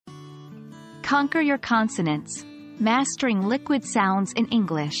Conquer your consonants. Mastering liquid sounds in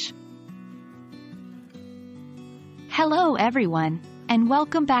English. Hello everyone, and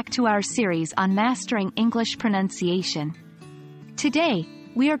welcome back to our series on mastering English pronunciation. Today,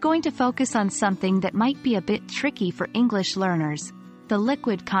 we are going to focus on something that might be a bit tricky for English learners: the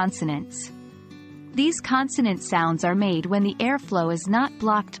liquid consonants. These consonant sounds are made when the airflow is not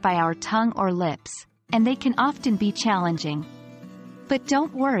blocked by our tongue or lips, and they can often be challenging. But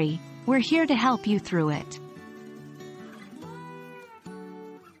don't worry, we're here to help you through it.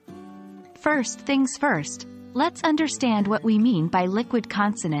 First things first, let's understand what we mean by liquid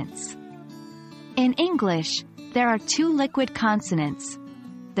consonants. In English, there are two liquid consonants,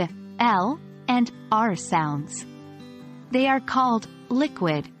 the L and R sounds. They are called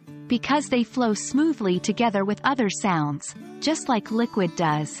liquid because they flow smoothly together with other sounds, just like liquid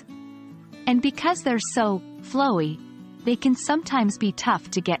does. And because they're so flowy, they can sometimes be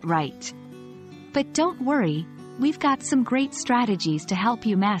tough to get right. But don't worry, we've got some great strategies to help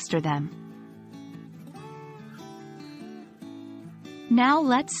you master them. Now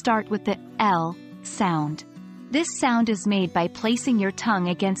let's start with the L sound. This sound is made by placing your tongue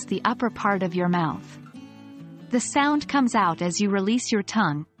against the upper part of your mouth. The sound comes out as you release your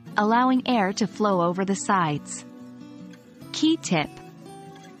tongue, allowing air to flow over the sides. Key tip: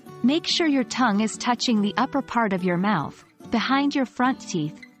 make sure your tongue is touching the upper part of your mouth, behind your front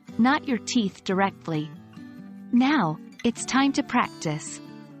teeth, not your teeth directly. Now, it's time to practice.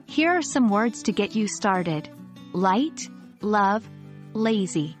 Here are some words to get you started: light, love,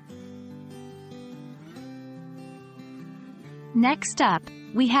 lazy. Next up,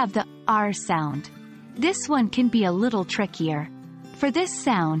 we have the R sound. This one can be a little trickier. For this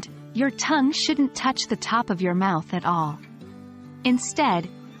sound, your tongue shouldn't touch the top of your mouth at all. Instead,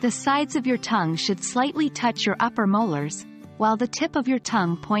 the sides of your tongue should slightly touch your upper molars, while the tip of your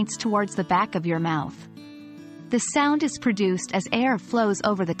tongue points towards the back of your mouth. The sound is produced as air flows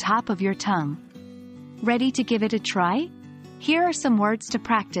over the top of your tongue. Ready to give it a try? Here are some words to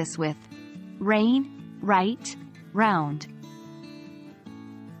practice with: rain, right, round.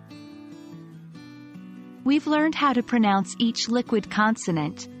 We've learned how to pronounce each liquid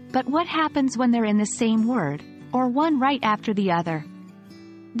consonant, but what happens when they're in the same word, or one right after the other?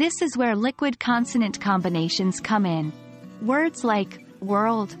 This is where liquid consonant combinations come in. Words like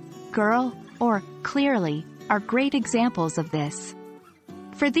world, girl, or clearly are great examples of this.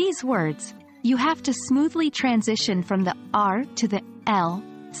 For these words, you have to smoothly transition from the R to the L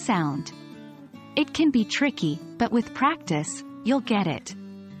sound. It can be tricky, but with practice, you'll get it.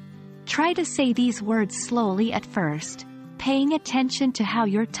 Try to say these words slowly at first, paying attention to how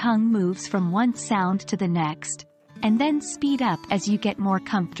your tongue moves from one sound to the next, and then speed up as you get more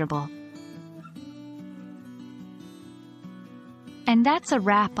comfortable. And that's a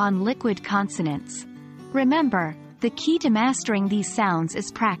wrap on liquid consonants. Remember, the key to mastering these sounds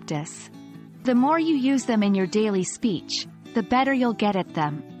is practice. The more you use them in your daily speech, the better you'll get at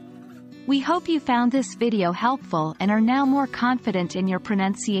them. We hope you found this video helpful and are now more confident in your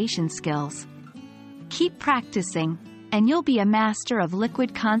pronunciation skills. Keep practicing, and you'll be a master of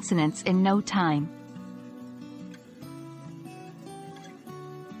liquid consonants in no time.